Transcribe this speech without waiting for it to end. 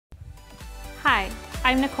Hi,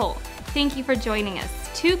 I'm Nicole. Thank you for joining us.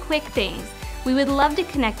 2 quick things. We would love to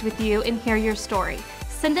connect with you and hear your story.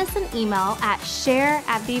 Send us an email at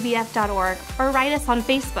share@vbf.org or write us on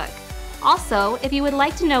Facebook. Also, if you would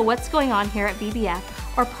like to know what's going on here at VBF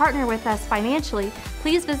or partner with us financially,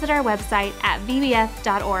 please visit our website at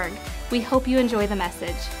vbf.org. We hope you enjoy the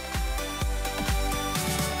message.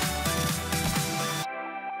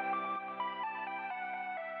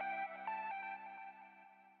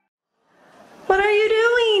 What are you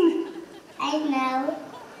doing? I know.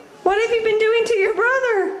 What have you been doing to your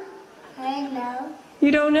brother? I know.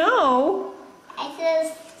 You don't know? I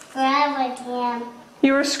just scrubbed him.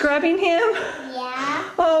 You were scrubbing him? Yeah.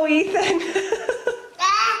 Oh, Ethan.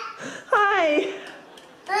 Ah! Hi.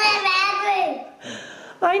 Bathroom.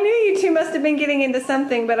 I knew you two must have been getting into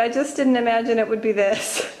something, but I just didn't imagine it would be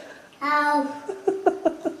this. Oh.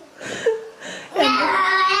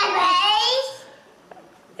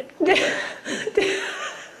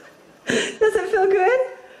 Does it feel good?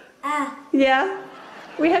 Oh. Yeah?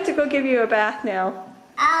 We have to go give you a bath now.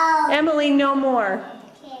 Oh. Emily, no more.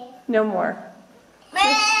 Okay. No more.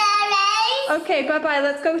 Okay, bye-bye.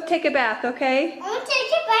 Let's go take a bath, okay? I'm going to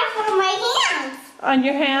take a bath on my hands. On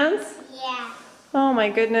your hands? Yeah. Oh my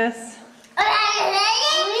goodness.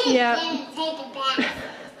 Yeah. Take a bath.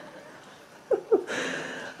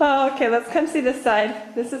 Oh, okay, let's come see this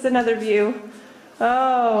side. This is another view.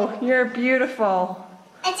 Oh, you're beautiful.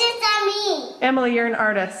 It's just on me. Emily, you're an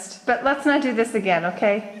artist. But let's not do this again,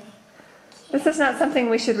 okay? This is not something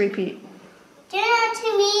we should repeat. Do it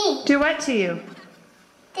to me. Do what to you?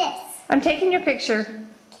 This. I'm taking your picture.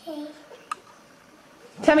 Okay.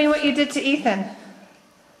 Tell me what you did to Ethan.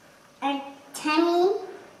 A tummy.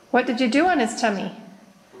 What did you do on his tummy?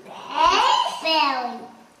 Belly.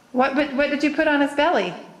 What did you put on his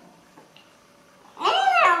belly?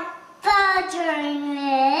 And butter in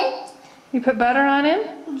it. You put butter on him?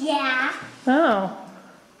 Yeah. Oh.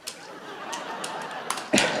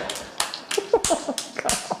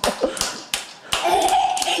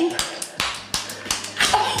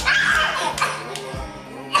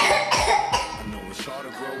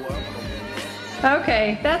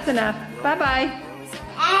 Okay, that's enough. Bye-bye.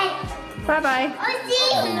 Bye-bye.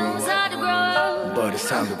 But it's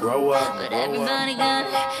time to grow up. But everybody gonna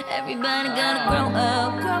grow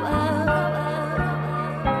up, grow up.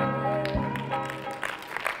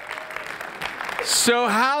 So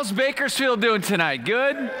how's Bakersfield doing tonight?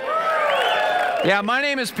 Good? Yeah, my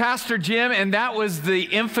name is Pastor Jim, and that was the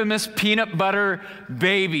infamous peanut butter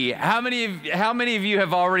baby. How many of you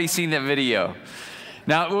have already seen that video?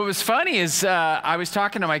 Now, what was funny is I was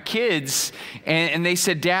talking to my kids, and they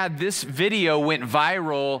said, Dad, this video went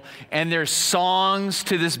viral, and there's songs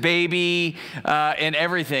to this baby and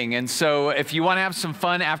everything. And so if you want to have some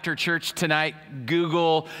fun after church tonight,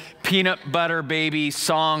 Google peanut butter baby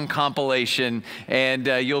song compilation, and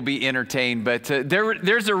you'll be entertained. But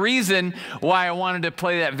there's a reason why I wanted to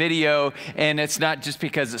play that video, and it's not just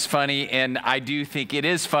because it's funny, and I do think it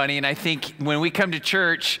is funny. And I think when we come to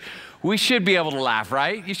church, we should be able to laugh,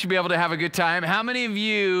 right? You should be able to have a good time. How many of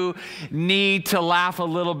you need to laugh a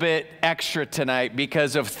little bit extra tonight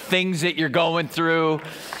because of things that you're going through?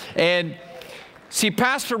 And see,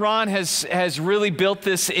 Pastor Ron has really built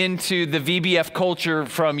this into the VBF culture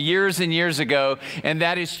from years and years ago, and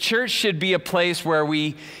that is church should be a place where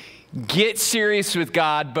we get serious with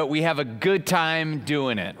God, but we have a good time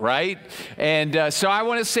doing it, right? And so I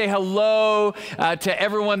want to say hello to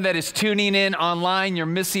everyone that is tuning in online. You're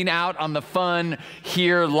missing out on the fun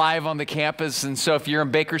here live on the campus. And so if you're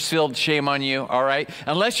in Bakersfield, shame on you, all right?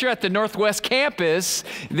 Unless you're at the Northwest campus,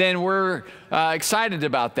 then we're excited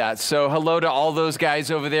about that. So hello to all those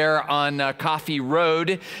guys over there on Coffee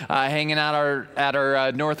Road, hanging out at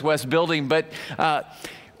our Northwest building. But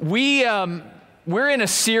we're in a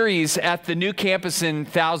series at the new campus in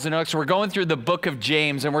Thousand Oaks. We're going through the book of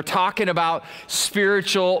James, and we're talking about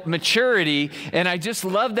spiritual maturity. And I just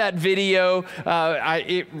love that video.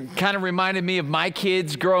 It kind of reminded me of my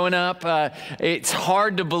kids growing up. It's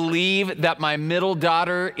hard to believe that my middle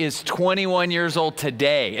daughter is 21 years old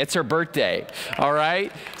today. It's her birthday, all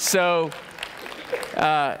right? So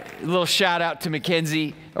a little shout out to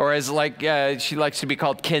Mackenzie, or as she likes to be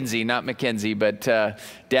called Kenzie, not Mackenzie, but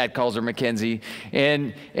Dad calls her Mackenzie.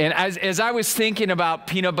 And as I was thinking about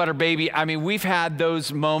peanut butter baby, I mean, we've had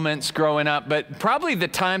those moments growing up, but probably the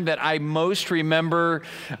time that I most remember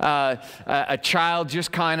a child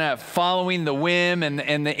just kind of following the whim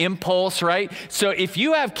and the impulse, right? So if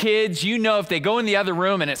you have kids, you know if they go in the other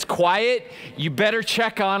room and it's quiet, you better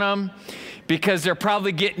check on them because they're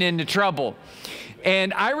probably getting into trouble.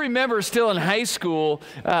 And I remember still in high school,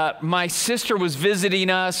 my sister was visiting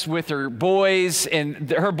us with her boys,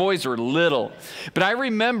 and her boys were little. But I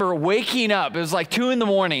remember waking up, it was like 2 in the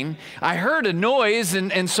morning. I heard a noise,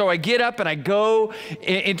 and so I get up and I go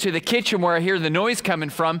into the kitchen where I hear the noise coming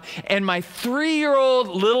from. And my 3-year-old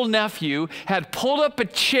little nephew had pulled up a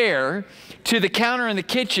chair to the counter in the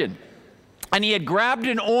kitchen. And he had grabbed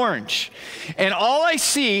an orange. And all I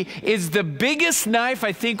see is the biggest knife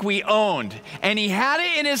I think we owned. And he had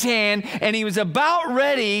it in his hand, and he was about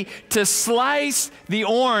ready to slice the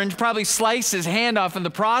orange, probably slice his hand off in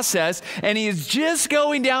the process. And he is just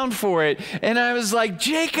going down for it. And I was like,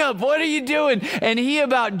 Jacob, what are you doing? And he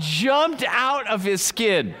about jumped out of his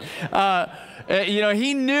skin.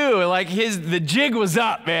 He knew, like, the jig was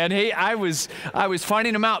up, man. I was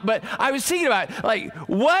finding him out. But I was thinking about, like,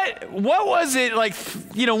 what was it, like,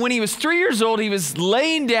 when he was 3 years old, he was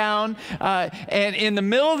laying down, and in the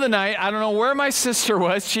middle of the night, I don't know where my sister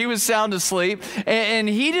was. She was sound asleep, and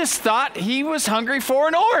he just thought he was hungry for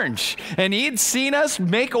an orange. And he had seen us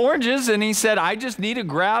make oranges, and he said, I just need to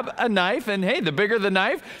grab a knife, and hey, the bigger the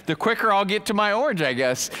knife, the quicker I'll get to my orange, I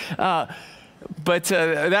guess. But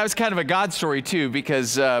that was kind of a God story too,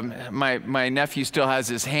 because my nephew still has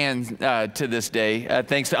his hand to this day,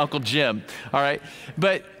 thanks to Uncle Jim. All right,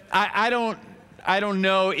 but I don't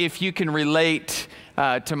know if you can relate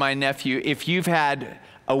to my nephew, if you've had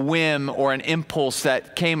a whim or an impulse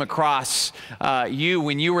that came across you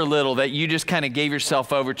when you were little that you just kind of gave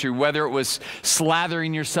yourself over to, whether it was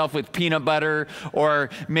slathering yourself with peanut butter, or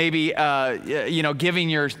maybe giving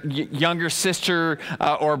your younger sister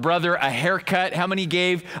or brother a haircut. How many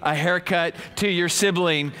gave a haircut to your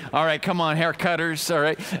sibling? All right, come on, haircutters. All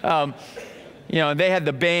right, they had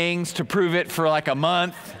the bangs to prove it for like a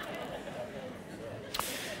month.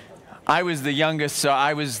 I was the youngest, so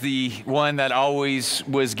I was the one that always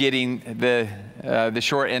was getting the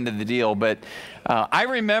short end of the deal. But I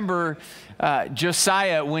remember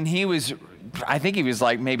Josiah when he was, I think he was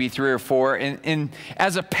like maybe 3 or 4. And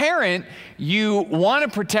as a parent, you want to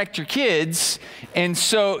protect your kids. And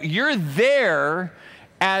so you're there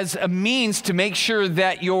as a means to make sure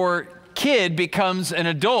that your kid becomes an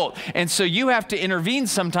adult. And so you have to intervene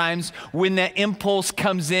sometimes when that impulse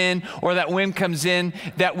comes in or that whim comes in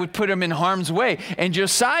that would put him in harm's way. And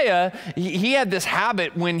Josiah, he had this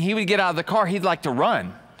habit when he would get out of the car, he'd like to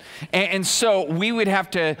run. And so we would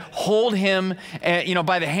have to hold him,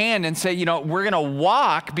 by the hand and say, we're going to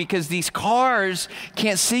walk because these cars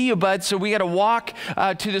can't see you, bud. So we got to walk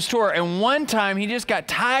to the store. And one time he just got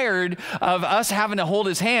tired of us having to hold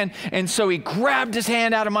his hand. And so he grabbed his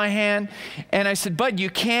hand out of my hand. And I said, bud,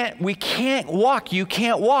 we can't walk. You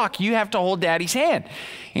can't walk. You have to hold daddy's hand.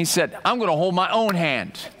 He said, I'm going to hold my own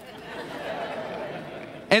hand.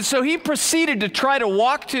 And so he proceeded to try to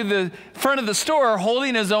walk to the front of the store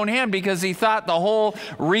holding his own hand because he thought the whole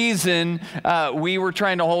reason we were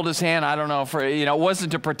trying to hold his hand, I don't know, it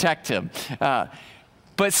wasn't to protect him.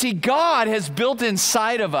 But see, God has built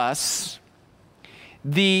inside of us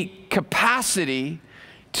the capacity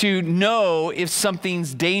to know if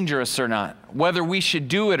something's dangerous or not, whether we should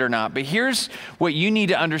do it or not. But here's what you need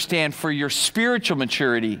to understand for your spiritual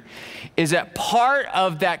maturity is that part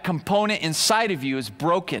of that component inside of you is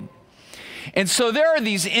broken. And so there are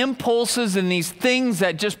these impulses and these things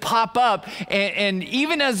that just pop up, and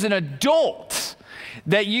even as an adult,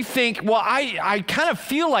 that you think, well, I kind of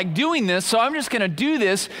feel like doing this, so I'm just going to do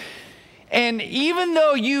this. And even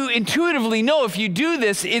though you intuitively know if you do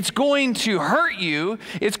this, it's going to hurt you,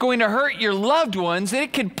 it's going to hurt your loved ones,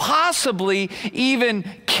 it could possibly even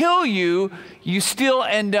kill you, you still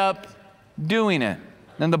end up doing it.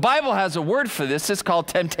 And the Bible has a word for this, it's called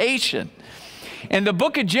temptation. And the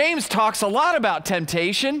book of James talks a lot about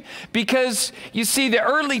temptation because you see the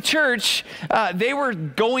early church, they were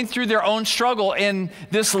going through their own struggle. And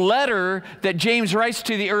this letter that James writes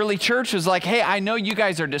to the early church was like, hey, I know you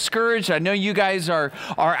guys are discouraged. I know you guys are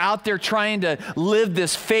out there trying to live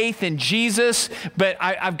this faith in Jesus, but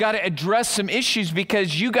I've got to address some issues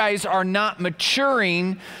because you guys are not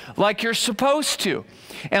maturing like you're supposed to.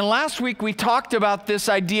 And last week we talked about this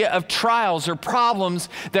idea of trials or problems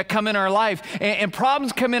that come in our life. And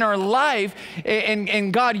problems come in our life,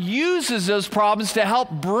 and God uses those problems to help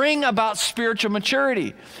bring about spiritual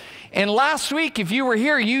maturity. And last week, if you were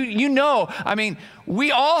here, you know, I mean,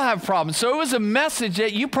 we all have problems. So it was a message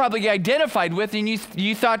that you probably identified with, and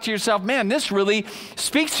you thought to yourself, man, this really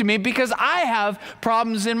speaks to me because I have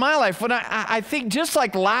problems in my life. When I think just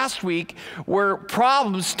like last week where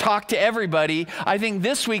problems talk to everybody, I think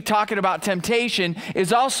this week talking about temptation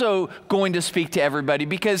is also going to speak to everybody,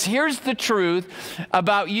 because here's the truth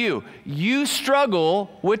about you. You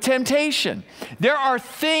struggle with temptation. There are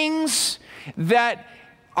things that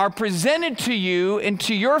are presented to you and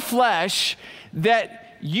to your flesh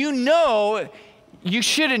that you know you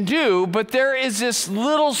shouldn't do, but there is this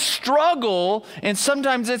little struggle, and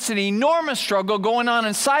sometimes it's an enormous struggle going on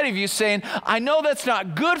inside of you saying, I know that's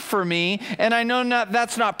not good for me, and I know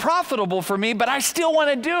that's not profitable for me, but I still want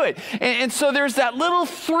to do it. And so there's that little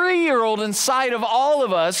 3-year-old inside of all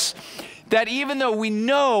of us that even though we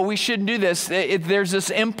know we shouldn't do this, there's this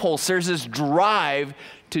impulse, there's this drive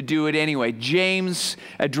to do it anyway. James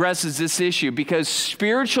addresses this issue because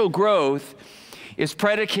spiritual growth is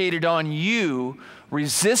predicated on you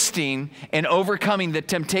resisting and overcoming the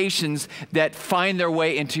temptations that find their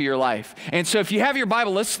way into your life. And so if you have your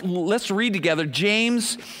Bible, let's read together.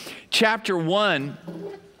 James chapter 1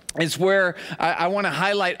 is where I want to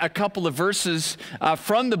highlight a couple of verses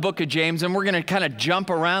from the book of James, and we're going to kind of jump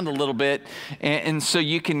around a little bit, and so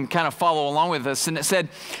you can kind of follow along with us. And it said,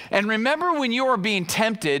 and remember when you are being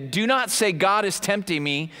tempted, do not say, God is tempting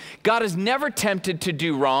me. God is never tempted to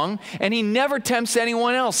do wrong, and he never tempts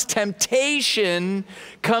anyone else. Temptation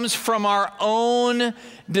comes from our own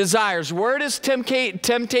desires. Where does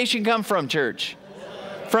temptation come from, church?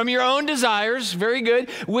 From your own desires, very good,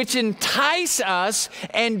 which entice us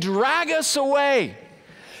and drag us away.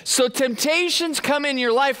 So temptations come in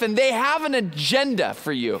your life and they have an agenda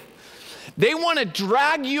for you. They want to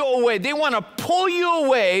drag you away. They want to pull you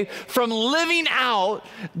away from living out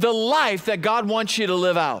the life that God wants you to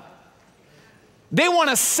live out. They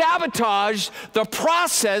want to sabotage the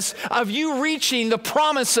process of you reaching the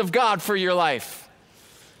promise of God for your life.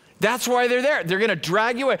 That's why they're there. They're going to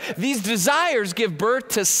drag you away. These desires give birth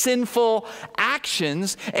to sinful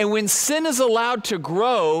actions, and when sin is allowed to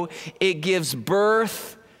grow, it gives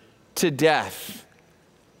birth to death.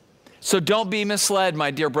 So don't be misled,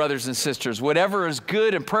 my dear brothers and sisters. Whatever is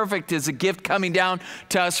good and perfect is a gift coming down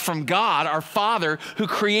to us from God, our Father, who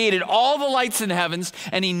created all the lights in the heavens,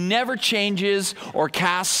 and he never changes or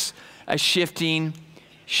casts a shifting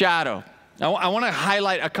shadow. Now, I want to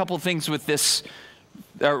highlight a couple things with this.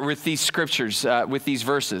 With these scriptures, with these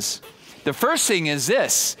verses. The first thing is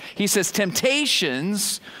this. He says,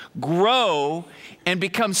 temptations grow and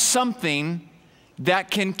become something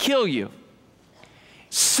that can kill you.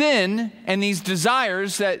 Sin and these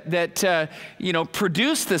desires that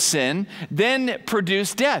produce the sin, then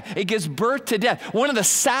produce death. It gives birth to death. One of the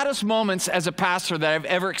saddest moments as a pastor that I've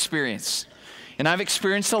ever experienced, and I've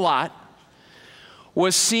experienced a lot,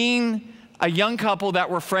 was seeing a young couple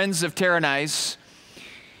that were friends of Tara and I's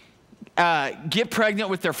get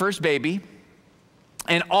pregnant with their first baby,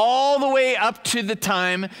 and all the way up to the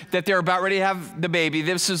time that they're about ready to have the baby,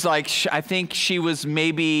 this is like, I think she was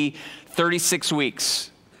maybe 36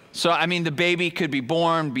 weeks. So, I mean, the baby could be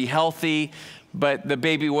born, be healthy, but the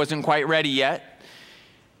baby wasn't quite ready yet.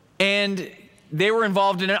 And they were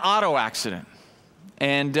involved in an auto accident.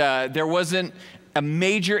 And there wasn't a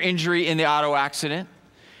major injury in the auto accident.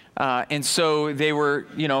 And so they were,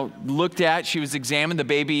 looked at. She was examined. The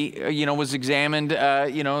baby, was examined,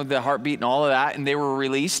 the heartbeat and all of that, and they were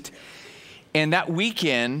released. And that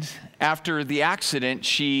weekend, after the accident,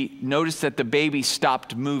 she noticed that the baby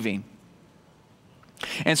stopped moving.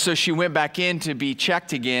 And so she went back in to be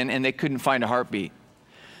checked again, and they couldn't find a heartbeat.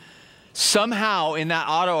 Somehow, in that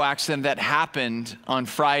auto accident that happened on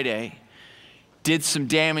Friday, did some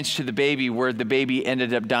damage to the baby where the baby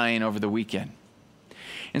ended up dying over the weekend.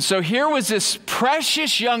 And so here was this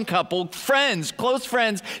precious young couple, friends, close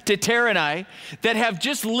friends to Tara and I, that have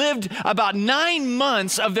just lived about 9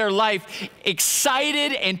 months of their life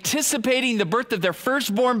excited, anticipating the birth of their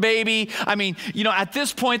firstborn baby. I mean, at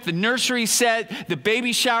this point, the nursery's set, the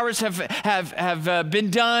baby showers have been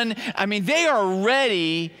done. I mean, they are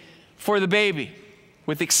ready for the baby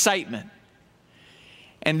with excitement.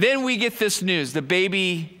 And then we get this news, the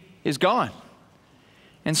baby is gone.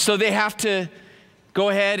 And so they have to go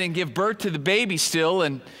ahead and give birth to the baby still.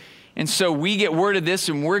 And so we get word of this,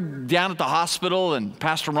 and we're down at the hospital, and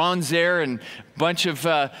Pastor Ron's there, and a bunch of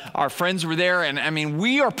our friends were there. And I mean,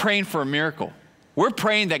 we are praying for a miracle. We're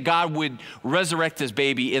praying that God would resurrect this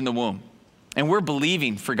baby in the womb. And we're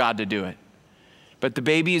believing for God to do it. But the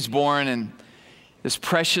baby is born, and this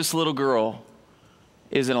precious little girl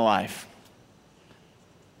isn't alive.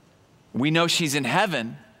 We know she's in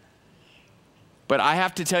heaven, But I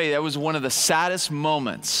have to tell you, that was one of the saddest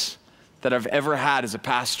moments that I've ever had as a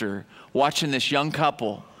pastor, watching this young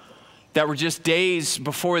couple that were just days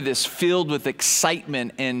before this filled with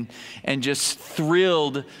excitement and just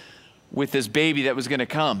thrilled with this baby that was going to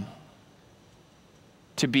come,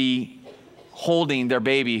 to be holding their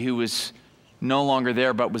baby who was no longer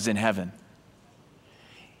there but was in heaven.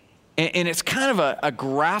 And it's kind of a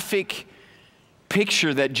graphic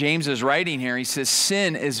picture that James is writing here. He says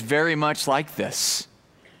sin is very much like this.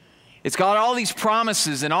 It's got all these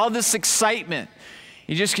promises and all this excitement.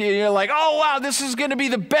 You're like, oh wow, this is going to be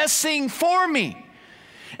the best thing for me.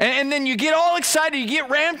 And then you get all excited, you get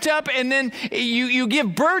ramped up, and then you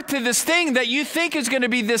give birth to this thing that you think is going to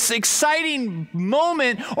be this exciting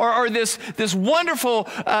moment or this wonderful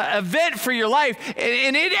event for your life,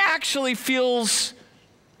 and it actually feels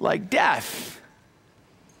like death.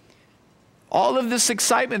 All of this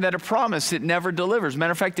excitement that it promised, it never delivers.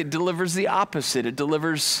 Matter of fact, it delivers the opposite. It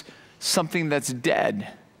delivers something that's dead.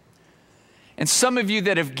 And some of you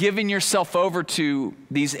that have given yourself over to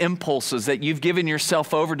these impulses, that you've given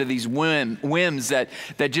yourself over to these whims that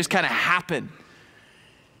just kind of happen.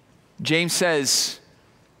 James says,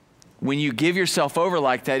 when you give yourself over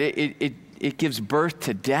like that, it gives birth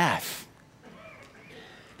to death.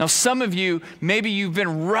 Now, some of you, maybe you've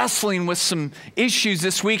been wrestling with some issues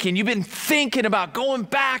this week and you've been thinking about going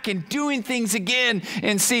back and doing things again.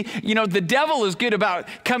 And see, the devil is good about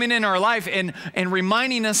coming in our life and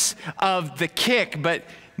reminding us of the kick, but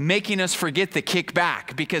making us forget the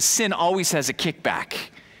kickback, because sin always has a kickback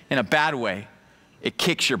in a bad way. It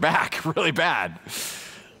kicks your back really bad.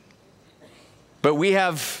 But we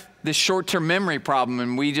have this short-term memory problem,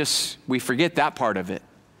 and we forget that part of it.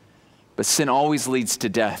 But sin always leads to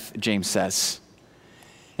death, James says.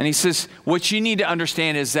 And he says, what you need to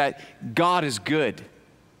understand is that God is good.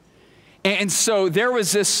 And so there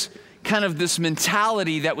was this kind of this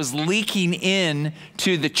mentality that was leaking in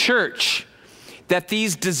to the church, that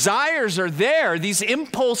these desires are there, these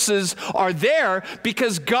impulses are there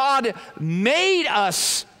because God made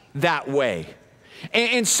us that way.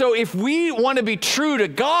 And so if we want to be true to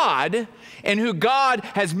God and who God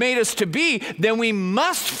has made us to be, then we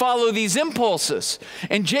must follow these impulses.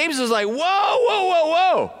 And James is like, whoa, whoa, whoa,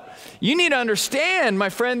 whoa. You need to understand, my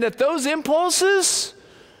friend, that those impulses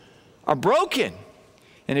are broken.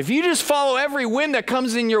 And if you just follow every whim that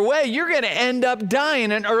comes in your way, you're going to end up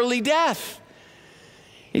dying an early death.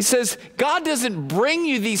 He says, God doesn't bring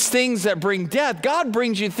you these things that bring death. God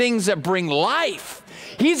brings you things that bring life.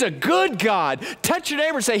 He's a good God. Touch your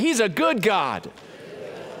neighbor and say, He's a good God.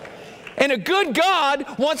 And a good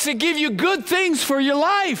God wants to give you good things for your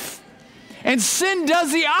life. And sin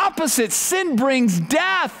does the opposite. Sin brings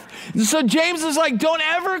death. And so James is like, don't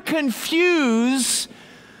ever confuse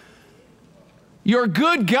your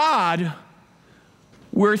good God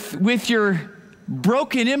with your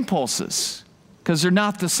broken impulses, because they're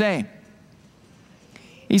not the same.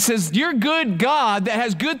 He says, your good God that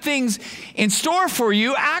has good things in store for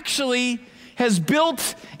you actually has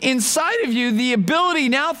built inside of you the ability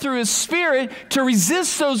now through His Spirit to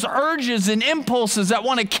resist those urges and impulses that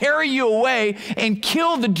want to carry you away and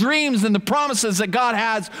kill the dreams and the promises that God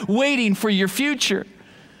has waiting for your future.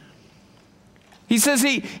 He says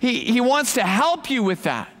he wants to help you with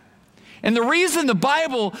that. And the reason the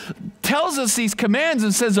Bible tells us these commands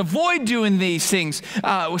and says avoid doing these things,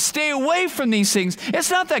 stay away from these things,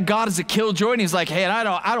 it's not that God is a killjoy and He's like, hey, I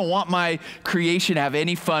don't want my creation to have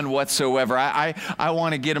any fun whatsoever. I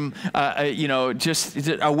want to get them just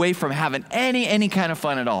away from having any kind of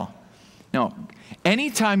fun at all. No,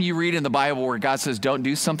 anytime you read in the Bible where God says don't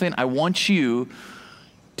do something, I want you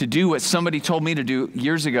to do what somebody told me to do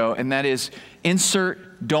years ago, and that is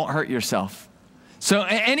insert don't hurt yourself. So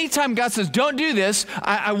anytime God says, don't do this,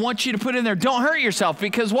 I want you to put in there, don't hurt yourself.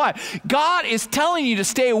 Because why? God is telling you to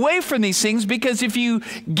stay away from these things, because if you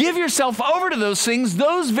give yourself over to those things,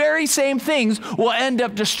 those very same things will end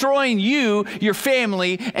up destroying you, your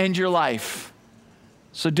family, and your life.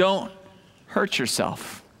 So don't hurt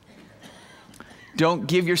yourself. Don't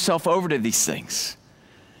give yourself over to these things,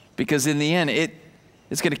 because in the end,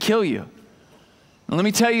 it's going to kill you. And let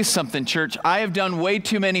me tell you something, church. I have done way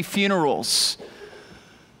too many funerals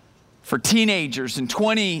for teenagers and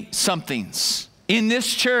 20-somethings in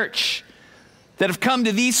this church that have come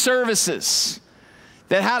to these services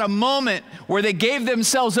that had a moment where they gave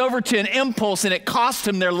themselves over to an impulse and it cost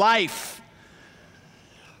them their life.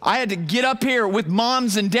 I had to get up here with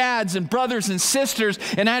moms and dads and brothers and sisters,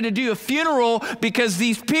 and I had to do a funeral because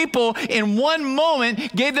these people in one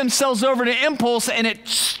moment gave themselves over to impulse and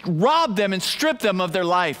it robbed them and stripped them of their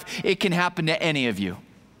life. It can happen to any of you.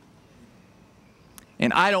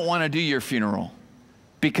 And I don't want to do your funeral.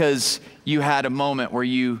 because you had a moment where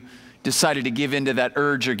you decided to give into that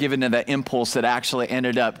urge or give into that impulse that actually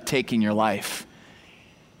ended up taking your life.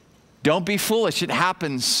 Don't be foolish. It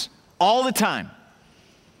happens all the time.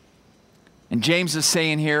 And James is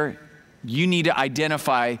saying here, you need to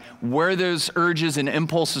identify where those urges and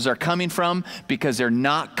impulses are coming from, because they're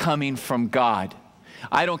not coming from God.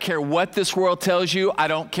 I don't care what this world tells you. I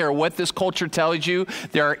don't care what this culture tells you.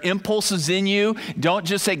 There are impulses in you. Don't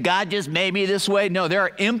just say, God just made me this way. No, there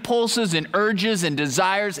are impulses and urges and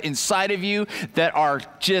desires inside of you that are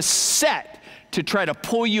just set to try to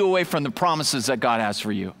pull you away from the promises that God has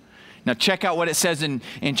for you. Now check out what it says in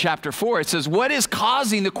chapter 4. It says, what is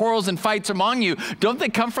causing the quarrels and fights among you? Don't they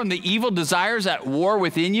come from the evil desires at war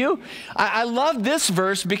within you? I love this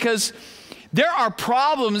verse because there are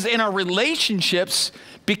problems in our relationships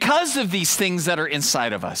because of these things that are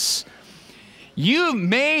inside of us. You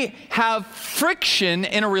may have friction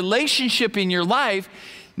in a relationship in your life,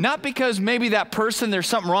 not because maybe that person, there's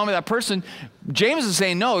something wrong with that person. James is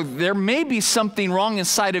saying, no, there may be something wrong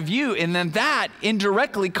inside of you, and then that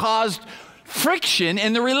indirectly caused friction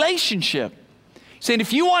in the relationship. Saying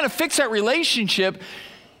if you want to fix that relationship,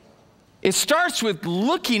 it starts with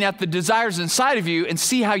looking at the desires inside of you and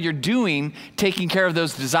see how you're doing taking care of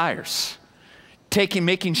those desires.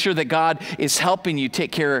 Making sure that God is helping you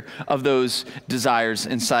take care of those desires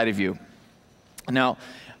inside of you. Now,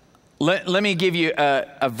 let me give you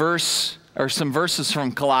a verse or some verses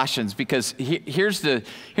from Colossians, because here's the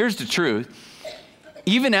truth.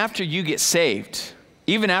 Even after you get saved,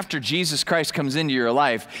 even after Jesus Christ comes into your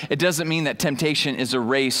life, it doesn't mean that temptation is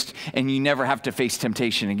erased and you never have to face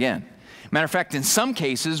temptation again. Matter of fact, in some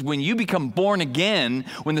cases, when you become born again,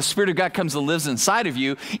 when the Spirit of God comes and lives inside of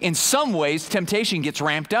you, in some ways, temptation gets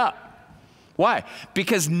ramped up. Why?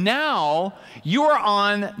 Because now you are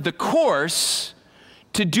on the course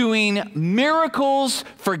to doing miracles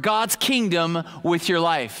for God's kingdom with your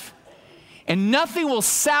life. And nothing will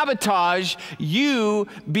sabotage you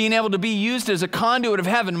being able to be used as a conduit of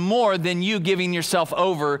heaven more than you giving yourself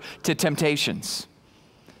over to temptations.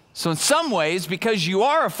 So in some ways, because you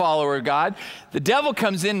are a follower of God, the devil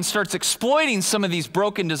comes in and starts exploiting some of these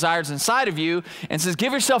broken desires inside of you and says,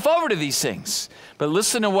 give yourself over to these things. But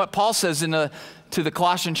listen to what Paul says to the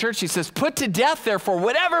Colossian church. He says, put to death, therefore,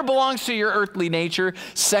 whatever belongs to your earthly nature,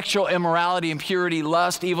 sexual immorality, impurity,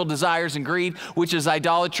 lust, evil desires, and greed, which is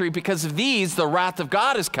idolatry. Because of these, the wrath of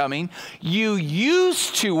God is coming. You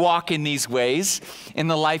used to walk in these ways in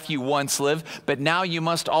the life you once lived, but now you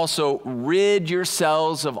must also rid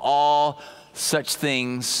yourselves of all such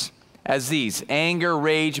things as these: anger,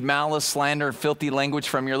 rage, malice, slander, and filthy language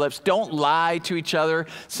from your lips. Don't lie to each other,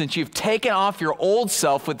 since you've taken off your old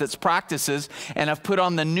self with its practices and have put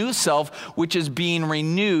on the new self, which is being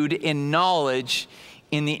renewed in knowledge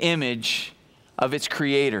in the image of its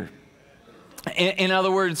creator. In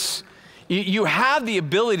other words, you have the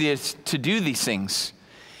ability to do these things.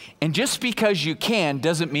 And just because you can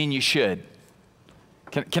doesn't mean you should.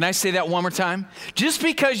 Can I say that one more time? Just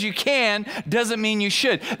because you can doesn't mean you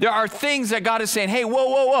should. There are things that God is saying, hey,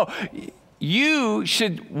 whoa. You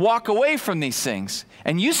should walk away from these things.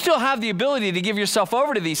 And you still have the ability to give yourself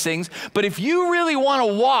over to these things. But if you really want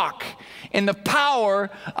to walk in the power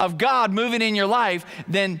of God moving in your life,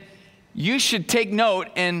 then you should take note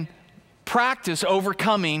and practice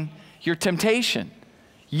overcoming your temptation.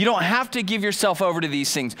 You don't have to give yourself over to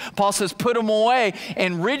these things. Paul says, put them away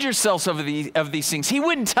and rid yourselves of these things. He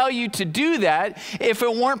wouldn't tell you to do that if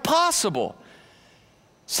it weren't possible.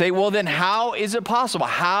 Say, well, then how is it possible?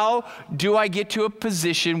 How do I get to a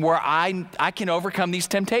position where I can overcome these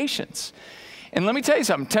temptations? And let me tell you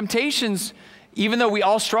something. Temptations, even though we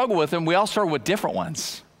all struggle with them, we all struggle with different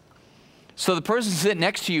ones. So the person sitting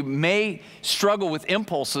next to you may struggle with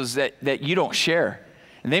impulses that you don't share.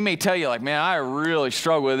 And they may tell you, like, man, I really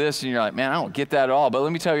struggle with this. And you're like, man, I don't get that at all. But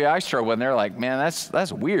let me tell you, I struggle. And they're like, man,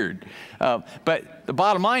 that's weird. But the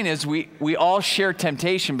bottom line is we all share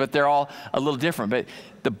temptation, but they're all a little different. But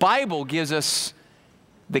the Bible gives us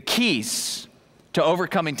the keys to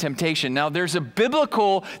overcoming temptation. Now, there's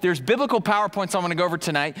biblical PowerPoints I want to go over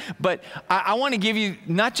tonight, but I want to give you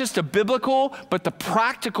not just a biblical, but the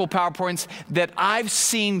practical PowerPoints that I've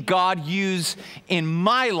seen God use in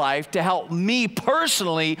my life to help me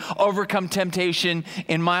personally overcome temptation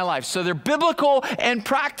in my life. So they're biblical and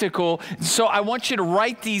practical. So I want you to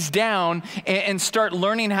write these down and start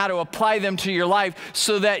learning how to apply them to your life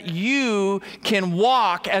so that you can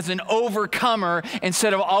walk as an overcomer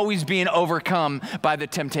instead of always being overcome by the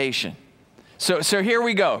temptation. So here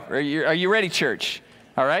we go. Are you ready, church?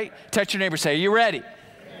 All right? Touch your neighbor, say, are you ready?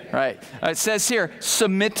 All right. It says here,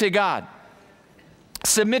 submit to God.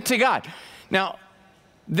 Submit to God. Now,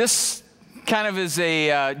 this kind of is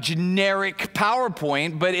a generic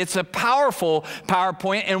PowerPoint, but it's a powerful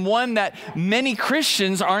PowerPoint and one that many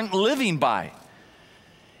Christians aren't living by.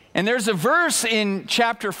 And there's a verse in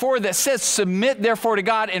chapter 4 that says, submit therefore to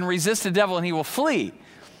God and resist the devil and he will flee.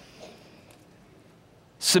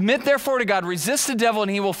 Submit therefore to God, resist the devil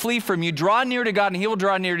and he will flee from you. Draw near to God and he will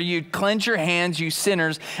draw near to you. Cleanse your hands, you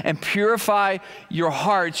sinners, and purify your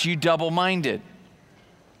hearts, you double-minded.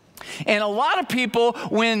 And a lot of people,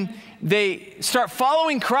 when they start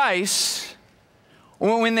following Christ,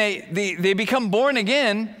 when they become born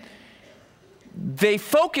again, they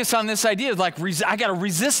focus on this idea of like, I got to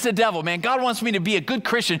resist the devil, man. God wants me to be a good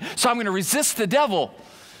Christian, so I'm going to resist the devil.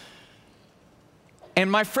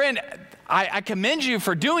 And my friend, I commend you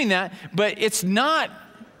for doing that, but it's not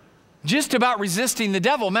just about resisting the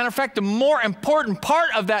devil. Matter of fact, the more important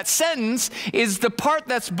part of that sentence is the part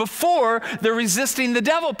that's before the resisting the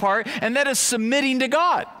devil part, and that is submitting to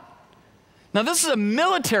God. Now, this is a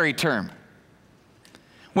military term.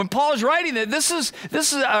 When Paul is writing it,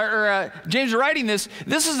 James is writing this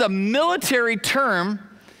is a military term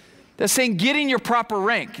that's saying get in your proper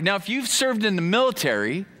rank. Now, if you've served in the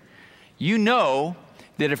military, you know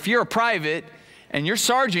that if you're a private and your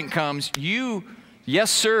sergeant comes,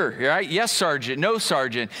 yes, sir, right? Yes, sergeant, no,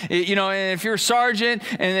 sergeant. You know, and if you're a sergeant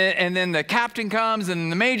and then the captain comes and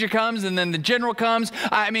then the major comes and then the general comes,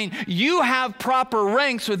 I mean, you have proper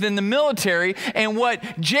ranks within the military. And what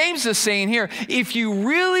James is saying here, if you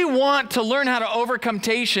really want to learn how to overcome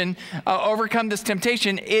this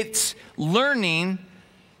temptation, it's learning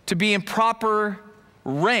to be in proper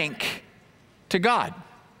rank to God.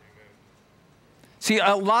 See,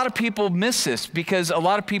 a lot of people miss this because a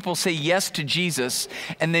lot of people say yes to Jesus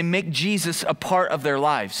and they make Jesus a part of their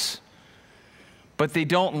lives. But they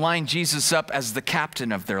don't line Jesus up as the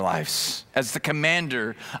captain of their lives, as the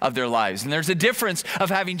commander of their lives. And there's a difference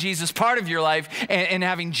of having Jesus part of your life and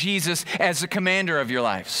having Jesus as the commander of your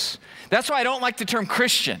lives. That's why I don't like the term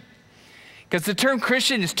Christian, because the term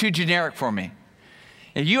Christian is too generic for me.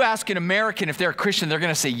 If you ask an American if they're a Christian, they're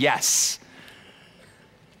going to say yes.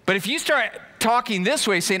 But if you start talking this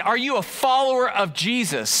way, saying, are you a follower of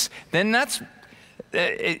Jesus? Then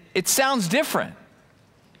it sounds different.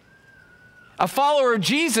 A follower of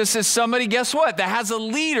Jesus is somebody, guess what, that has a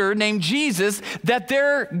leader named Jesus that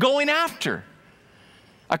they're going after.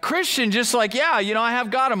 A Christian just like, yeah, you know, I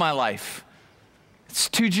have God in my life. It's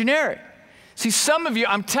too generic. See, some of you,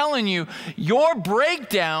 I'm telling you, your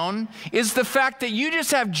breakdown is the fact that you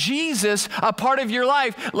just have Jesus a part of your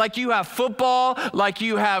life, like you have football, like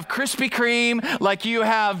you have Krispy Kreme, like you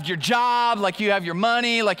have your job, like you have your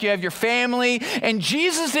money, like you have your family. And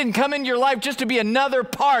Jesus didn't come into your life just to be another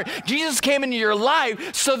part. Jesus came into your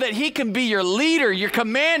life so that he can be your leader, your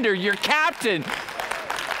commander, your captain,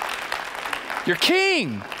 your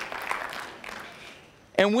king.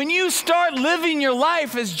 And when you start living your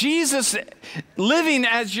life as Jesus, living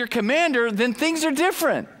as your commander, then things are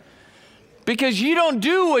different. Because you don't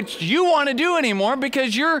do what you want to do anymore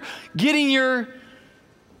because you're getting your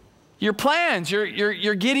plans,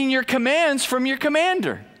 you're getting your commands from your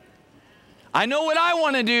commander. I know what I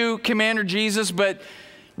want to do, Commander Jesus, but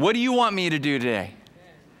what do you want me to do today?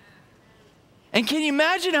 And can you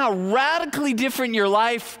imagine how radically different your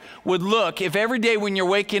life would look if every day when you're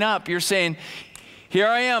waking up, you're saying, here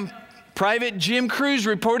I am, Private Jim Cruz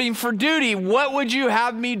reporting for duty. What would you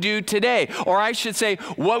have me do today? Or I should say,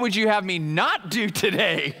 what would you have me not do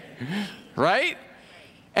today? Right?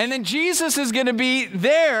 And then Jesus is going to be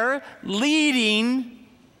there leading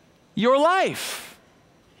your life.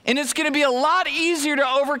 And it's going to be a lot easier to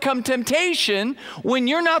overcome temptation when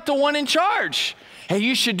you're not the one in charge. Hey,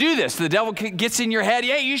 you should do this. The devil gets in your head.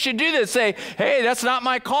 Hey, you should do this. Say, hey, that's not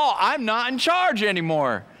my call. I'm not in charge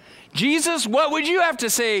anymore. Jesus, what would you have to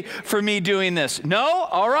say for me doing this? No?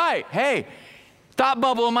 All right. Hey, thought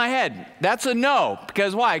bubble in my head. That's a no.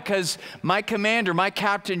 Because why? Because my commander, my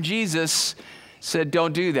captain Jesus said,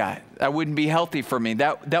 don't do that. That wouldn't be healthy for me.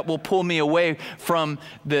 That will pull me away from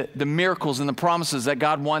the miracles and the promises that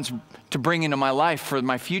God wants to bring into my life for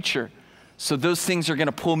my future. So those things are going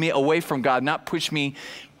to pull me away from God, not push me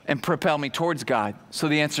and propel me towards God. So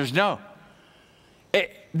the answer is no.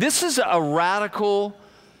 This is a radical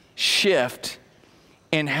shift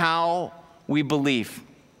in how we believe.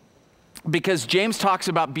 Because James talks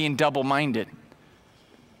about being double-minded.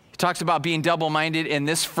 He talks about being double-minded in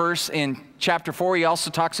this verse in chapter 4. He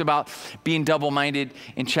also talks about being double-minded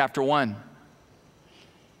in chapter 1.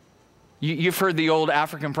 You've heard the old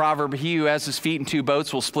African proverb, he who has his feet in two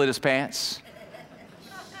boats will split his pants.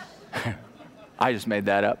 I just made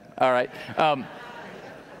that up. All right.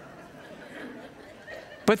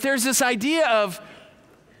 But there's this idea of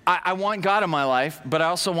I want God in my life, but I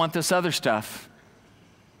also want this other stuff.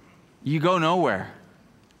 You go nowhere.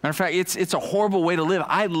 Matter of fact, it's a horrible way to live.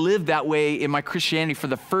 I lived that way in my Christianity for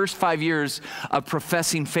the first 5 years of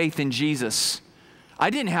professing faith in Jesus. I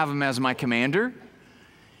didn't have him as my commander.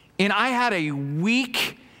 And I had a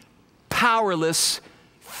weak, powerless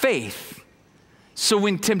faith. So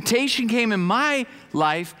when temptation came in my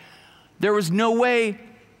life, there was no way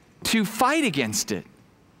to fight against it.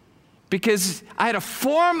 Because I had a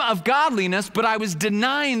form of godliness, but I was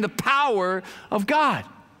denying the power of God.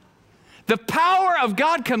 The power of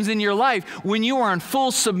God comes in your life when you are in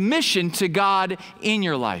full submission to God in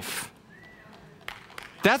your life.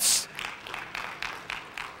 That's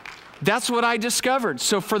what I discovered.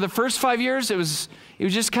 So for the first 5 years, it was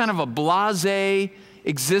just kind of a blasé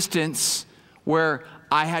existence where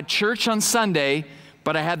I had church on Sunday,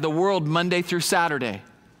 but I had the world Monday through Saturday.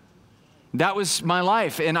 That was my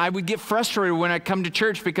life. And I would get frustrated when I come to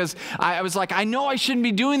church because I was like, I know I shouldn't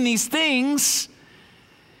be doing these things.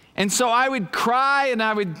 And so I would cry and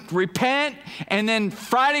I would repent, and then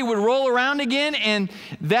Friday would roll around again, and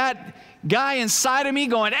that guy inside of me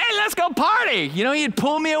going, hey, let's go party. You know, he'd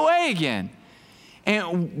pull me away again.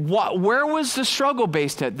 And where was the struggle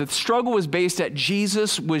based at? The struggle was based at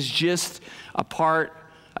Jesus was just a part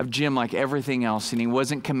of Jim like everything else, and he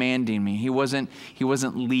wasn't commanding me. He wasn't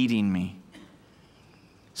leading me.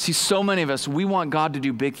 See, so many of us, we want God to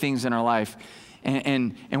do big things in our life.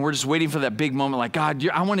 And we're just waiting for that big moment like, God,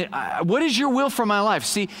 what is your will for my life?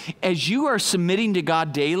 See, as you are submitting to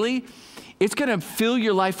God daily, it's going to fill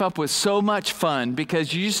your life up with so much fun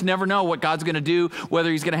because you just never know what God's going to do, whether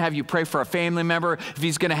he's going to have you pray for a family member, if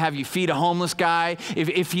he's going to have you feed a homeless guy,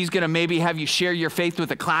 if he's going to maybe have you share your faith with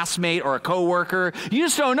a classmate or a coworker. You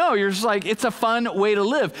just don't know. You're just like, it's a fun way to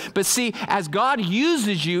live. But see, as God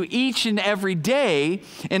uses you each and every day,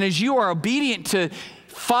 and as you are obedient to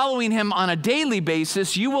following him on a daily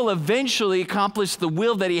basis, you will eventually accomplish the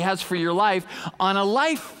will that he has for your life on a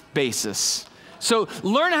life basis. So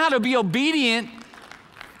learn how to be obedient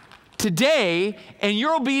today, and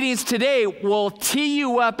your obedience today will tee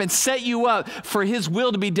you up and set you up for his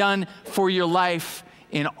will to be done for your life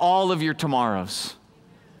in all of your tomorrows.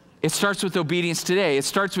 It starts with obedience today. It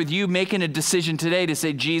starts with you making a decision today to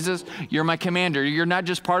say, Jesus, you're my commander. You're not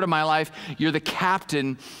just part of my life. You're the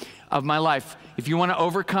captain of my life. If you want to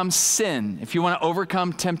overcome sin, if you want to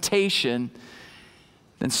overcome temptation,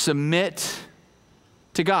 then submit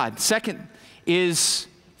to God. Second is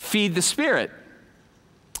feed the Spirit.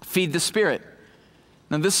 Feed the Spirit.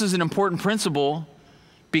 Now, this is an important principle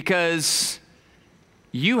because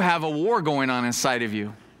you have a war going on inside of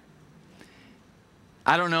you.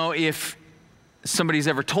 I don't know if somebody's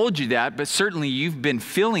ever told you that, but certainly you've been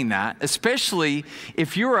feeling that, especially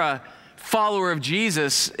if you're a follower of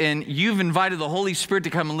Jesus and you've invited the Holy Spirit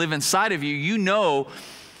to come and live inside of you. You know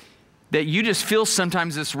that you just feel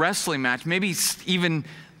sometimes this wrestling match. Maybe even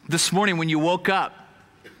this morning when you woke up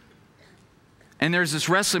and there's this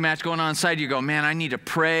wrestling match going on inside you, go, man, I need to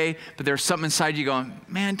pray. But there's something inside you going,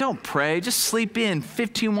 man, don't pray. Just sleep in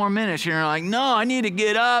 15 more minutes. And you're like, no, I need to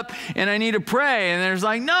get up and I need to pray. And there's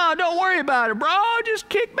like, no, don't worry about it, bro. Just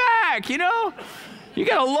kick back, you know. You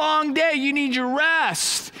got a long day. You need your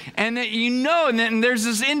rest. And and then there's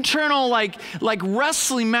this internal like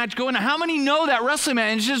wrestling match going on. How many know that wrestling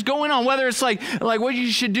match? And it's just going on, whether it's like what you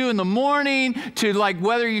should do in the morning, to like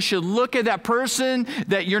whether you should look at that person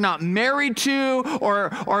that you're not married to,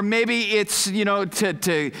 or maybe it's, you know,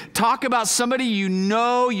 to talk about somebody you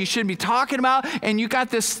know you shouldn't be talking about, and you got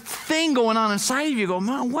this thing going on inside of you. You go,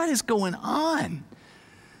 man, what is going on?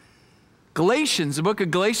 Galatians, the book of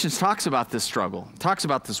Galatians talks about this struggle, talks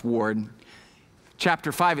about this war. In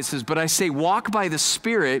chapter 5, it says, but I say, walk by the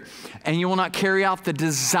Spirit, and you will not carry out the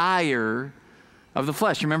desire of the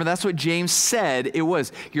flesh. Remember, that's what James said it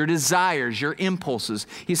was, your desires, your impulses.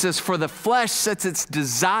 He says, for the flesh sets its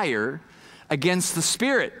desire against the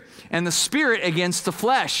Spirit, and the Spirit against the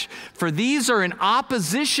flesh. For these are in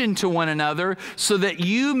opposition to one another, so that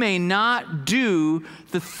you may not do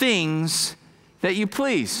the things that you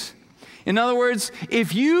please. In other words,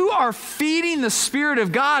 if you are feeding the Spirit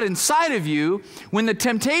of God inside of you, when the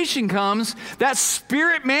temptation comes, that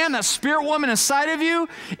spirit man, that spirit woman inside of you,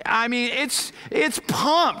 I mean, it's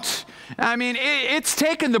pumped. I mean, it's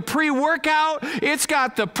taking the pre-workout. It's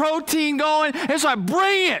got the protein going. It's like,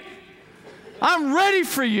 bring it. I'm ready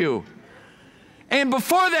for you. And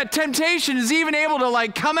before that temptation is even able to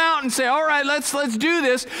like come out and say, all right, let's do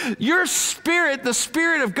this, your spirit, the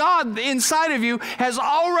Spirit of God inside of you has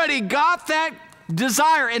already got that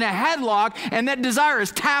desire in a headlock, and that desire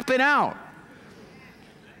is tapping out.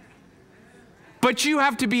 But you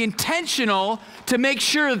have to be intentional to make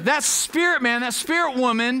sure that spirit man, that spirit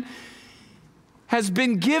woman has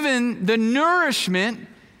been given the nourishment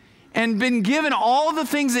and been given all the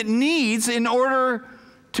things it needs in order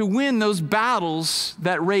to win those battles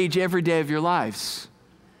that rage every day of your lives.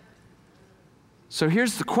 So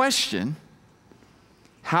here's the question.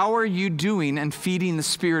 How are you doing and feeding the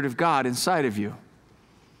Spirit of God inside of you?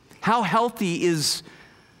 How healthy is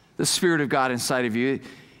the Spirit of God inside of you?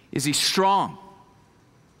 Is he strong?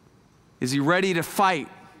 Is he ready to fight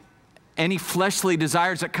any fleshly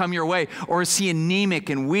desires that come your way? Or is he anemic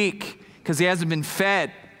and weak because he hasn't been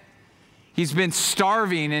fed? He's been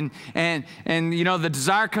starving, and you know, the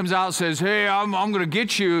desire comes out and says, hey, I'm going to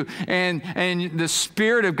get you. And the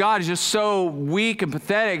Spirit of God is just so weak and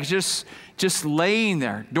pathetic, just laying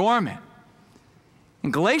there, dormant.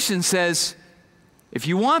 And Galatians says, if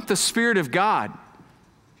you want the Spirit of God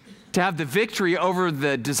to have the victory over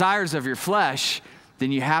the desires of your flesh,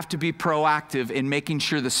 then you have to be proactive in making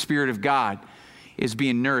sure the Spirit of God is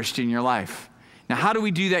being nourished in your life. Now, how do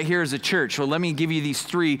we do that here as a church? Well, let me give you these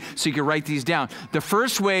three so you can write these down. The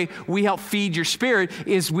first way we help feed your spirit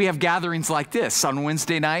is we have gatherings like this on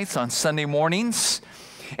Wednesday nights, on Sunday mornings.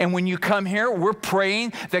 And when you come here, we're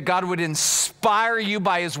praying that God would inspire you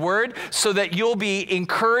by his word so that you'll be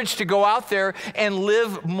encouraged to go out there and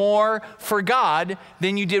live more for God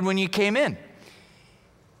than you did when you came in.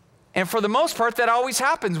 And for the most part, that always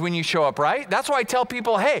happens when you show up, right? That's why I tell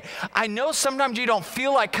people, hey, I know sometimes you don't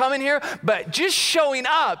feel like coming here, but just showing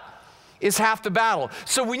up is half the battle.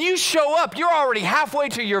 So when you show up, you're already halfway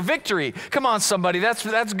to your victory. Come on, somebody,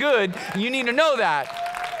 that's good. You need to know that.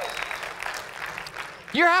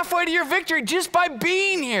 You're halfway to your victory just by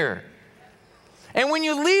being here. And when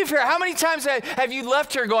you leave here, how many times have you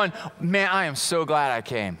left here going, man, I am so glad I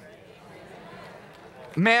came.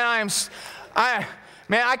 Man,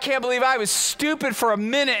 Man, I can't believe I was stupid for a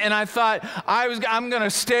minute and I thought I'm going to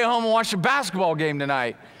stay home and watch a basketball game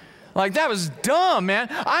tonight. Like, that was dumb, man.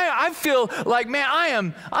 I feel like, man, I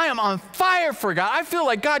am on fire for God. I feel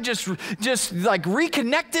like God just like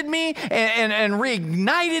reconnected me and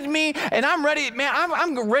reignited me, and I'm ready, man,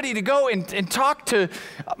 I'm ready to go and talk to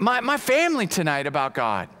my family tonight about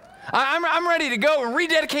God. I'm ready to go and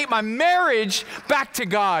rededicate my marriage back to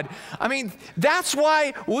God. I mean, that's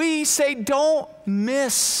why we say don't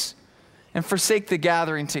miss and forsake the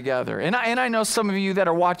gathering together. And I know some of you that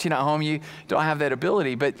are watching at home, you don't have that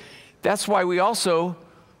ability, but that's why we also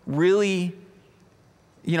really,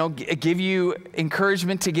 you know, give you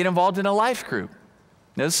encouragement to get involved in a life group.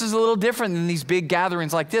 Now, this is a little different than these big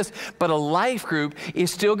gatherings like this, but a life group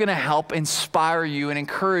is still going to help inspire you and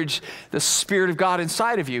encourage the Spirit of God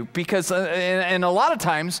inside of you. Because, and a lot of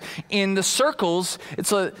times in the circles,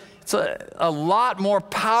 it's a lot more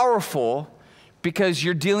powerful because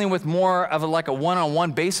you're dealing with more of like a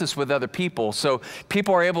one-on-one basis with other people. So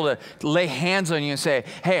people are able to lay hands on you and say,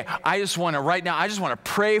 hey, I just want to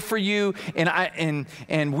pray for you,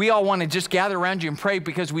 and we all want to just gather around you and pray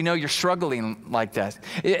because we know you're struggling like that.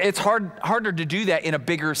 It's harder to do that in a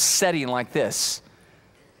bigger setting like this.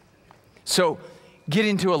 So get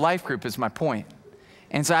into a life group is my point.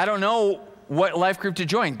 And so I don't know what life group to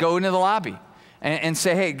join. Go into the lobby and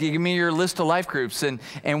say, hey, give me your list of life groups, and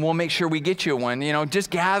we'll make sure we get you one. You know, just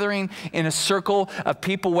gathering in a circle of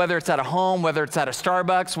people, whether it's at a home, whether it's at a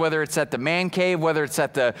Starbucks, whether it's at the man cave, whether it's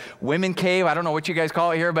at the women cave. I don't know what you guys call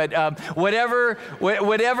it here, but whatever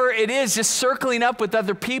it is, just circling up with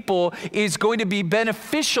other people is going to be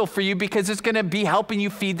beneficial for you because it's going to be helping you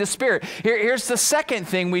feed the Spirit. Here's the second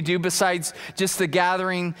thing we do besides just the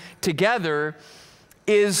gathering together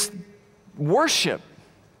is worship.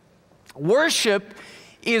 Worship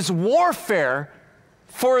is warfare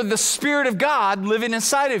for the Spirit of God living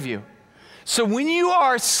inside of you. So when you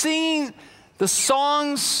are singing the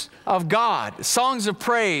songs of God, songs of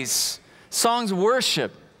praise, songs of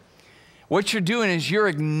worship, what you're doing is you're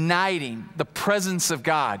igniting the presence of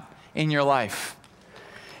God in your life.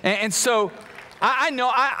 And so I know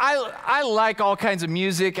I like all kinds of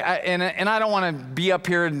music, and I don't want to be up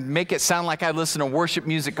here and make it sound like I listen to worship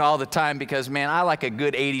music all the time because, man, I like a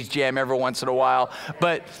good 80s jam every once in a while.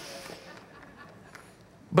 But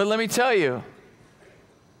let me tell you,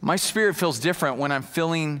 my spirit feels different when I'm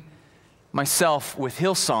filling myself with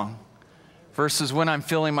Hillsong versus when I'm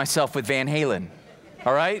filling myself with Van Halen,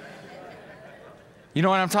 all right? You know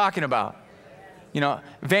what I'm talking about. You know,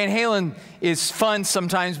 Van Halen is fun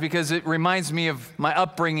sometimes because it reminds me of my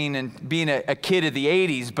upbringing and being a kid of the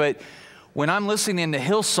 80s. But when I'm listening to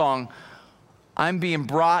Hillsong, I'm being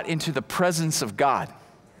brought into the presence of God.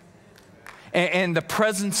 And the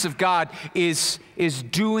presence of God is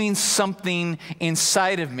doing something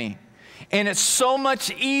inside of me. And it's so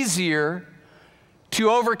much easier to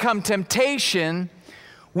overcome temptation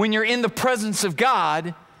when you're in the presence of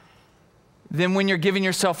God than when you're giving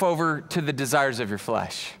yourself over to the desires of your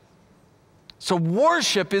flesh. So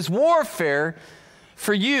worship is warfare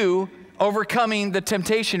for you, overcoming the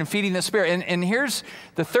temptation and feeding the Spirit. And here's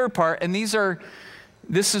the third part, and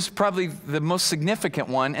this is probably the most significant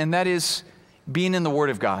one, and that is being in the Word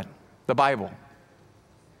of God, the Bible.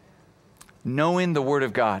 Knowing the Word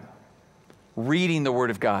of God. Reading the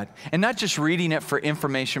Word of God. And not just reading it for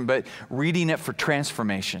information, but reading it for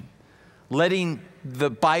transformation. Letting the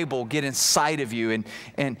Bible get inside of you.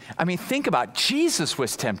 And I mean, think about it. Jesus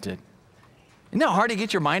was tempted. Isn't that hard to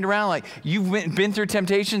get your mind around? Like, you've been through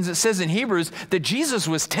temptations. It says in Hebrews that Jesus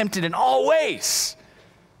was tempted in all ways.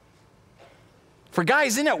 For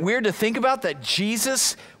guys, isn't it weird to think about that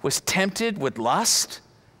Jesus was tempted with lust?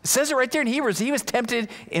 It says it right there in Hebrews. He was tempted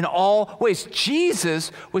in all ways.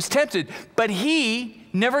 Jesus was tempted, but he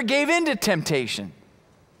never gave in to temptation.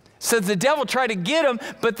 Says the devil tried to get him,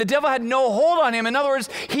 but the devil had no hold on him. In other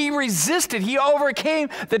words, he resisted. He overcame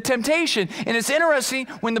the temptation. And it's interesting,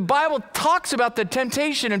 when the Bible talks about the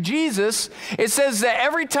temptation of Jesus, it says that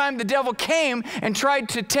every time the devil came and tried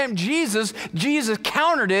to tempt Jesus, Jesus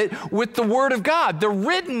countered it with the Word of God, the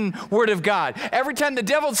written Word of God. Every time the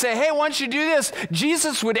devil would say, hey, why don't you do this?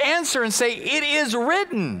 Jesus would answer and say, it is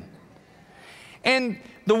written. And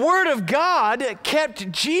the Word of God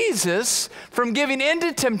kept Jesus from giving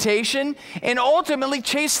into temptation and ultimately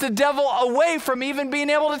chased the devil away from even being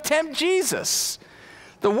able to tempt Jesus.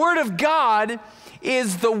 The Word of God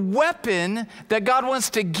is the weapon that God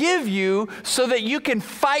wants to give you so that you can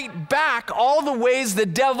fight back all the ways the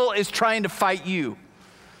devil is trying to fight you.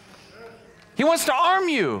 He wants to arm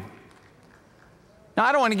you. Now,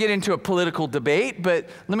 I don't want to get into a political debate, but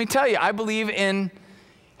let me tell you, I believe in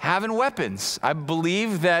having weapons. I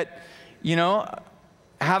believe that,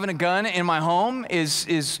 having a gun in my home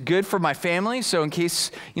is good for my family. So in case,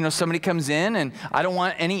 somebody comes in and I don't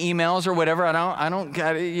want any emails or whatever, I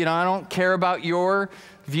don't care about your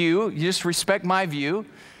view. You just respect my view,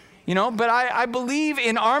 but I believe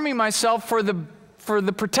in arming myself for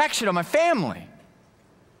the protection of my family.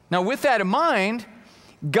 Now, with that in mind,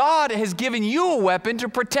 God has given you a weapon to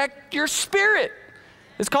protect your spirit.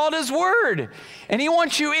 It's called His Word. And He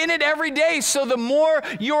wants you in it every day. So the more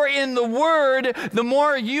you're in the Word, the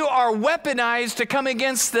more you are weaponized to come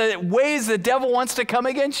against the ways the devil wants to come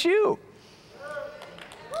against you.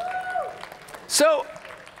 So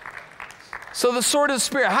the sword of the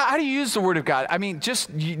Spirit, how do you use the Word of God? I mean,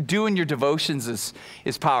 just doing your devotions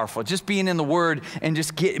is powerful. Just being in the Word and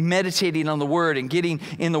just meditating on the Word and getting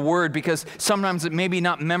in the Word, because sometimes it may be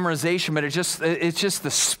not memorization, but it's just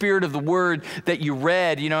the spirit of the Word that you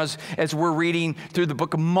read. As we're reading through the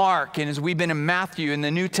book of Mark, and as we've been in Matthew in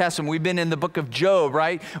the New Testament, we've been in the book of Job,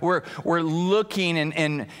 right? We're looking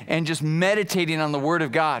and just meditating on the Word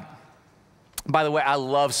of God. By the way, I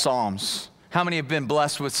love Psalms. How many have been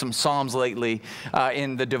blessed with some Psalms lately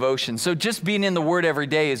in the devotion? So just being in the Word every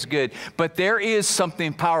day is good. But there is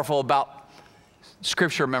something powerful about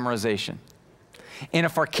Scripture memorization. And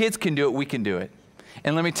if our kids can do it, we can do it.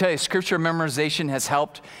 And let me tell you, Scripture memorization has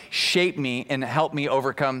helped shape me and help me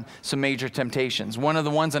overcome some major temptations. One of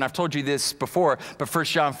the ones, and I've told you this before, but 1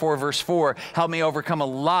 John 4 verse 4 helped me overcome a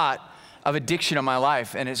lot of addiction in my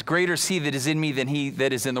life, and it's greater is he that is in me than he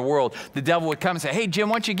that is in the world. The devil would come and say, hey, Jim,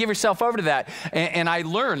 why don't you give yourself over to that? And I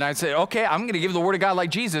learned. I'd say, okay, I'm going to give the Word of God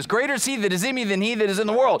like Jesus. Greater is he that is in me than he that is in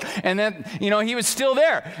the world. And then, he was still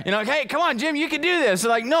there. Hey, come on, Jim, you can do this.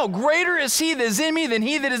 Like, no, greater is he that is in me than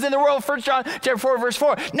he that is in the world. 1 John chapter 4, verse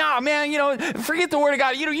 4. No, man, forget the Word of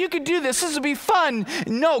God. You can do this. This will be fun.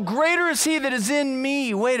 No, greater is he that is in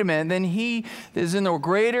me. Wait a minute. Than he that is in the world.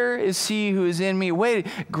 Greater is he who is in me. Wait,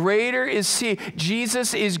 greater is he.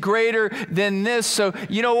 Jesus is greater than this. So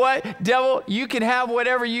you know what, devil, you can have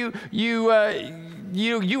whatever you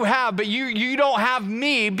have, but you don't have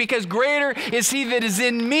me, because greater is he that is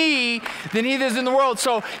in me than he that is in the world.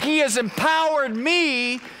 So he has empowered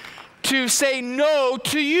me to say no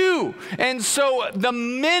to you. And so the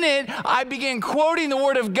minute I began quoting the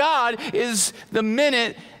Word of God is the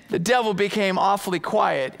minute the devil became awfully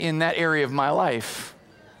quiet in that area of my life.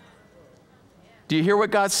 Do you hear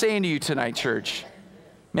what God's saying to you tonight, church?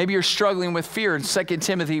 Maybe you're struggling with fear. And 2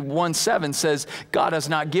 Timothy 1:7 says, God has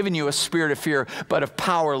not given you a spirit of fear, but of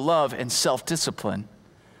power, love, and self-discipline.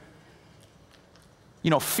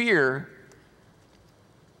 Fear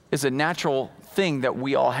is a natural thing that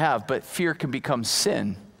we all have, but fear can become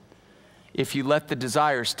sin if you let the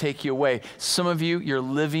desires take you away. Some of you, you're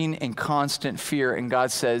living in constant fear, and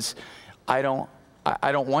God says, I don't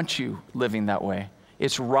want you living that way.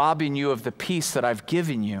 It's robbing you of the peace that I've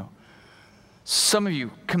given you. Some of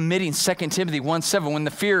you committing 2 Timothy 1:7, when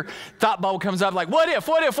the fear thought bubble comes up, like, what if?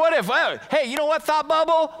 Hey, you know what, thought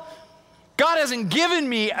bubble? God hasn't given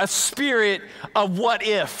me a spirit of what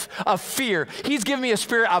if, of fear. He's given me a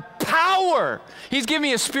spirit of power. He's given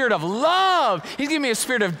me a spirit of love. He's given me a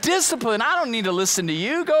spirit of discipline. I don't need to listen to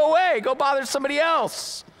you. Go away. Go bother somebody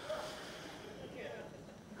else.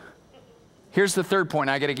 Here's the third point.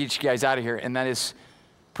 I got to get you guys out of here, and that is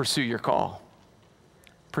pursue your call.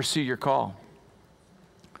 Pursue your call.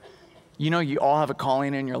 You know, you all have a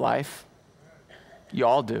calling in your life. You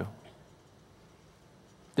all do.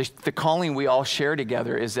 The calling we all share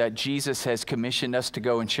together is that Jesus has commissioned us to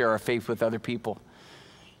go and share our faith with other people.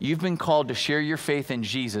 You've been called to share your faith in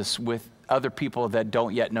Jesus with other people that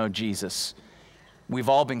don't yet know Jesus. We've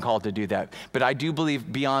all been called to do that. But I do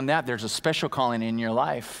believe beyond that, there's a special calling in your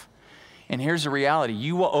life. And here's the reality.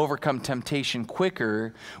 You will overcome temptation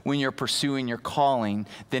quicker when you're pursuing your calling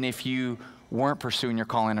than if you weren't pursuing your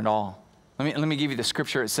calling at all. Let me give you the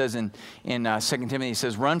scripture. It says in 2 Timothy, it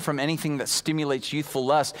says, run from anything that stimulates youthful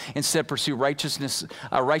lust. Instead, pursue righteousness,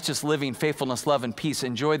 righteous living, faithfulness, love, and peace.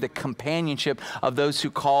 Enjoy the companionship of those who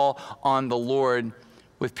call on the Lord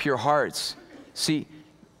with pure hearts. See,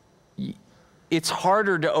 it's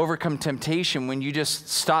harder to overcome temptation when you just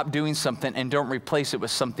stop doing something and don't replace it with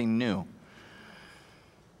something new.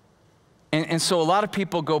 And so a lot of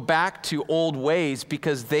people go back to old ways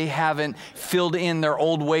because they haven't filled in their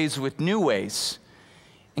old ways with new ways.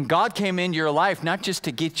 And God came into your life not just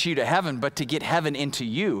to get you to heaven, but to get heaven into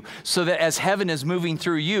you. So that as heaven is moving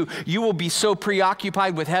through you, you will be so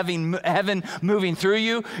preoccupied with heaven moving through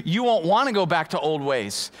you, you won't want to go back to old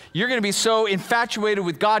ways. You're going to be so infatuated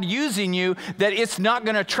with God using you that it's not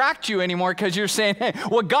going to attract you anymore because you're saying, hey,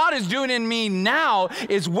 what God is doing in me now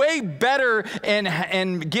is way better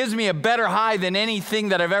and gives me a better high than anything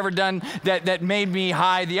that I've ever done that made me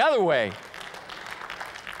high the other way.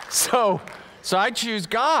 So I choose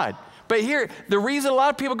God. But here, the reason a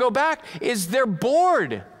lot of people go back is they're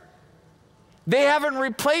bored. They haven't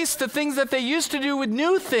replaced the things that they used to do with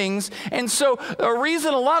new things. And so a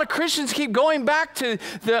reason a lot of Christians keep going back to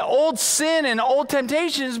the old sin and old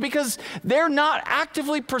temptations is because they're not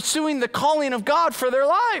actively pursuing the calling of God for their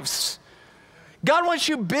lives. God wants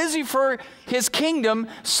you busy for his kingdom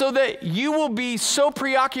so that you will be so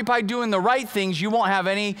preoccupied doing the right things, you won't have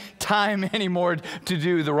any time anymore to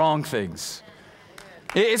do the wrong things.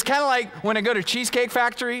 It's kind of like when I go to Cheesecake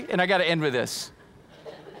Factory, and I got to end with this.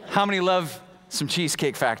 How many love some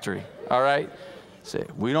Cheesecake Factory? All right? Say,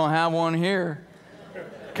 we don't have one here.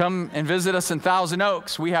 Come and visit us in Thousand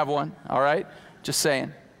Oaks. We have one. All right? Just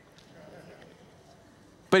saying.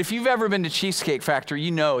 But if you've ever been to Cheesecake Factory,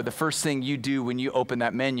 you know the first thing you do when you open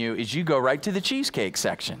that menu is you go right to the cheesecake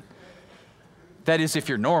section. That is if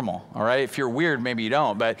you're normal, all right? If you're weird, maybe you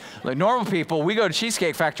don't. But like normal people, we go to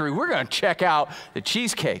Cheesecake Factory, we're going to check out the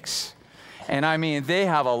cheesecakes. And I mean, they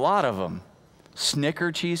have a lot of them.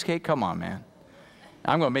 Snicker cheesecake, come on, man.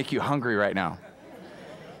 I'm going to make you hungry right now.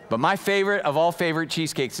 But my favorite of all favorite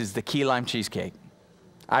cheesecakes is the key lime cheesecake.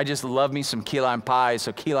 I just love me some key lime pie,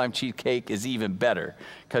 so key lime cheesecake is even better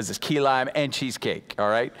because it's key lime and cheesecake, all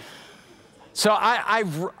right? So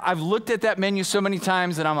I've looked at that menu so many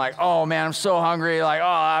times and I'm like, oh man, I'm so hungry. Like, oh,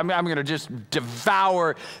 I'm going to just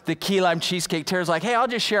devour the key lime cheesecake. Tara's like, hey, I'll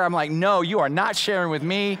just share. I'm like, no, you are not sharing with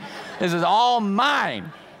me. This is all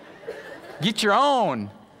mine. Get your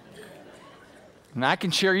own. And I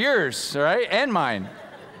can share yours, all right, and mine.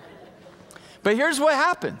 But here's what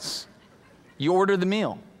happens. You order the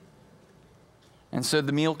meal. And so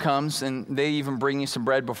the meal comes and they even bring you some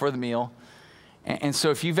bread before the meal. And so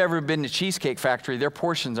if you've ever been to Cheesecake Factory, their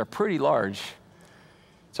portions are pretty large.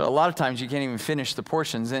 So a lot of times you can't even finish the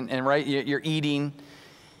portions. And right, you're eating,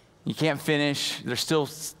 you can't finish. There's still,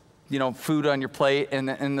 food on your plate.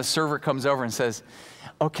 And the server comes over and says,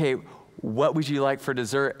 okay, what would you like for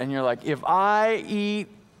dessert? And you're like, if I eat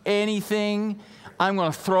anything, I'm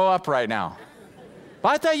going to throw up right now. But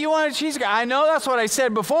I thought you wanted cheesecake. I know that's what I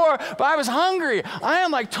said before, but I was hungry. I am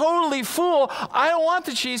like totally full. I don't want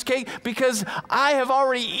the cheesecake because I have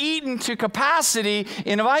already eaten to capacity.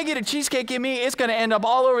 And if I get a cheesecake in me, it's going to end up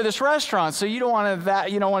all over this restaurant. So you don't want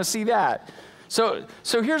that. You don't want to see that. So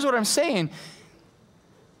here's what I'm saying.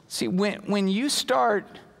 See, when you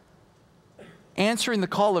start answering the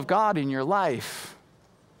call of God in your life,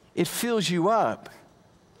 it fills you up.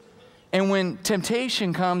 And when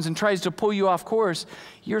temptation comes and tries to pull you off course,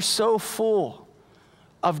 you're so full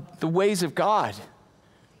of the ways of God,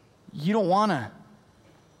 you don't want to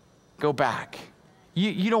go back.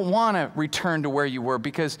 You don't want to return to where you were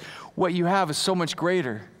because what you have is so much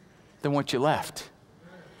greater than what you left.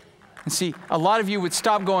 And see, a lot of you would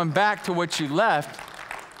stop going back to what you left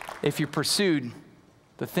if you pursued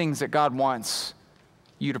the things that God wants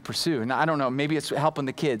you to pursue. And I don't know, maybe it's helping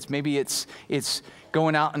the kids. Maybe it's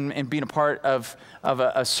going out and being a part of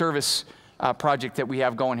a service project that we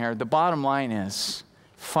have going here. The bottom line is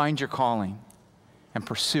find your calling and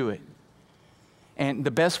pursue it. And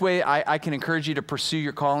the best way I can encourage you to pursue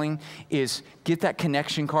your calling is get that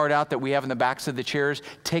connection card out that we have in the backs of the chairs.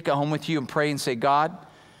 Take it home with you and pray and say, God,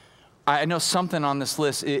 I know something on this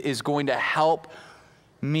list is going to help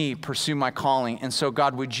me pursue my calling. And so,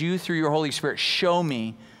 God, would you, through your Holy Spirit, show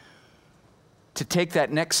me to take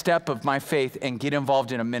that next step of my faith and get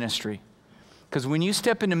involved in a ministry? Because when you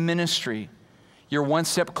step into ministry, you're one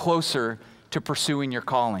step closer to pursuing your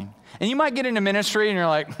calling. And you might get into ministry and you're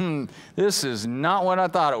like, this is not what I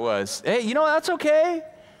thought it was. Hey, you know, that's okay.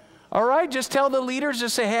 All right, just tell the leaders,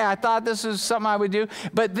 just say, hey, I thought this is something I would do.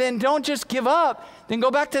 But then don't just give up. Then go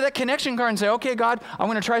back to that connection card and say, okay, God, I'm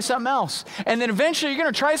going to try something else. And then eventually you're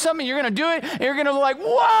going to try something, you're going to do it, and you're going to be like,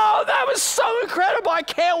 whoa, that was so incredible. I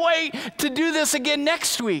can't wait to do this again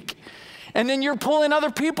next week. And then you're pulling other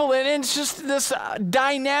people in, and it's just this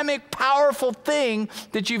dynamic, powerful thing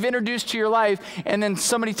that you've introduced to your life. And then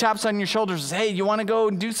somebody taps on your shoulder and says, hey, you want to go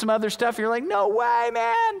and do some other stuff? You're like, no way,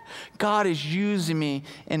 man. God is using me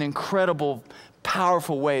in incredible,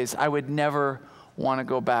 powerful ways. I would never want to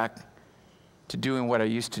go back to doing what I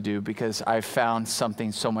used to do because I've found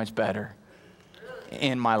something so much better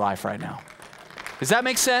in my life right now. Does that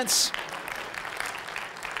make sense?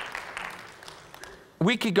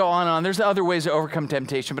 We could go on and on. There's other ways to overcome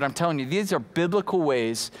temptation, but I'm telling you, these are biblical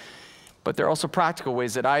ways, but they're also practical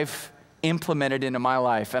ways that I've implemented into my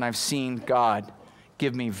life, and I've seen God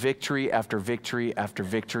give me victory after victory after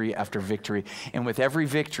victory after victory. And with every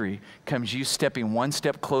victory comes you stepping one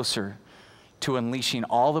step closer to unleashing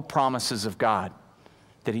all the promises of God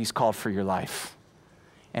that He's called for your life.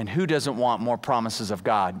 And who doesn't want more promises of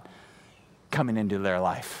God coming into their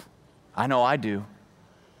life? I know I do.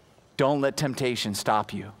 Don't let temptation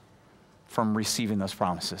stop you from receiving those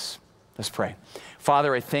promises. Let's pray.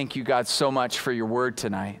 Father, I thank you, God, so much for your word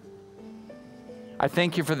tonight. I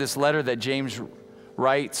thank you for this letter that James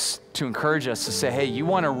writes to encourage us to say, hey, you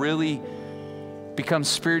want to really become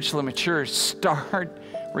spiritually mature, start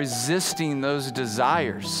resisting those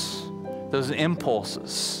desires, those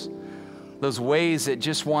impulses, those ways that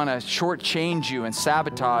just want to shortchange you and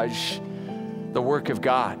sabotage the work of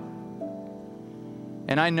God.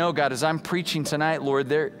 And I know, God, as I'm preaching tonight, Lord,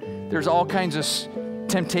 there's all kinds of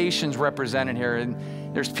temptations represented here.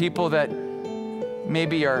 And there's people that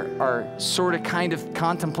maybe are sort of kind of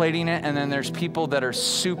contemplating it, and then there's people that are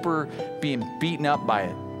super being beaten up by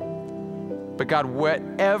it. But God,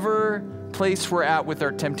 whatever place we're at with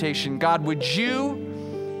our temptation, God, would you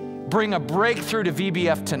bring a breakthrough to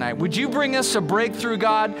VBF tonight? Would you bring us a breakthrough,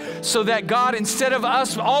 God, so that, God, instead of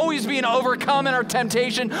us always being overcome in our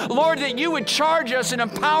temptation, Lord, that you would charge us and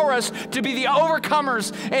empower us to be the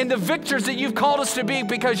overcomers and the victors that you've called us to be,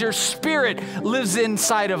 because your Spirit lives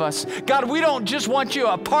inside of us. God, we don't just want you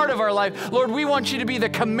a part of our life. Lord, we want you to be the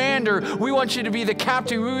commander. We want you to be the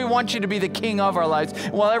captain. We want you to be the king of our lives.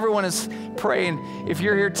 While everyone is praying, if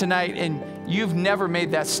you're here tonight and you've never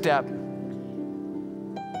made that step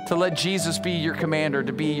to let Jesus be your commander,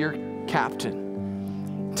 to be your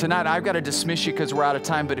captain, tonight I've got to dismiss you because we're out of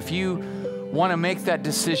time. But if you want to make that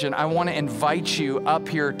decision, I want to invite you up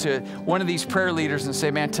here to one of these prayer leaders and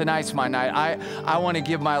say, man, tonight's my night. I want to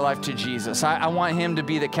give my life to Jesus. I want him to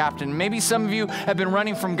be the captain. Maybe some of you have been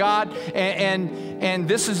running from God, and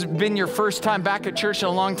this has been your first time back at church in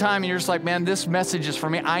a long time, and you're just like, man, this message is for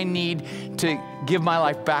me. I need to give my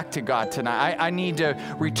life back to God tonight. I need to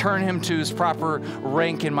return him to his proper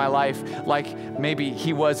rank in my life, like maybe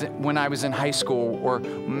he was when I was in high school or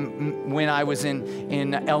when I was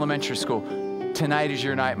in elementary school. Tonight is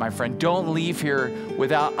your night, my friend. Don't leave here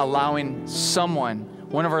without allowing someone,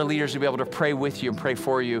 one of our leaders, to be able to pray with you and pray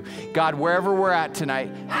for you. God, wherever we're at tonight,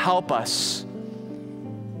 help us.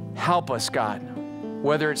 Help us, God.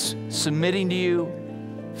 Whether it's submitting to you,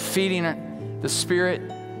 feeding the Spirit,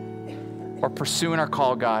 or pursuing our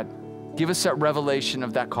call, God, give us that revelation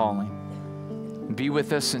of that calling. Be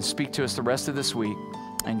with us and speak to us the rest of this week.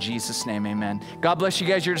 In Jesus' name, amen. God bless you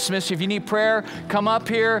guys. You're dismissed. If you need prayer, come up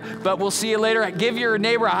here, but we'll see you later. Give your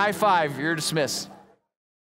neighbor a high five. You're dismissed.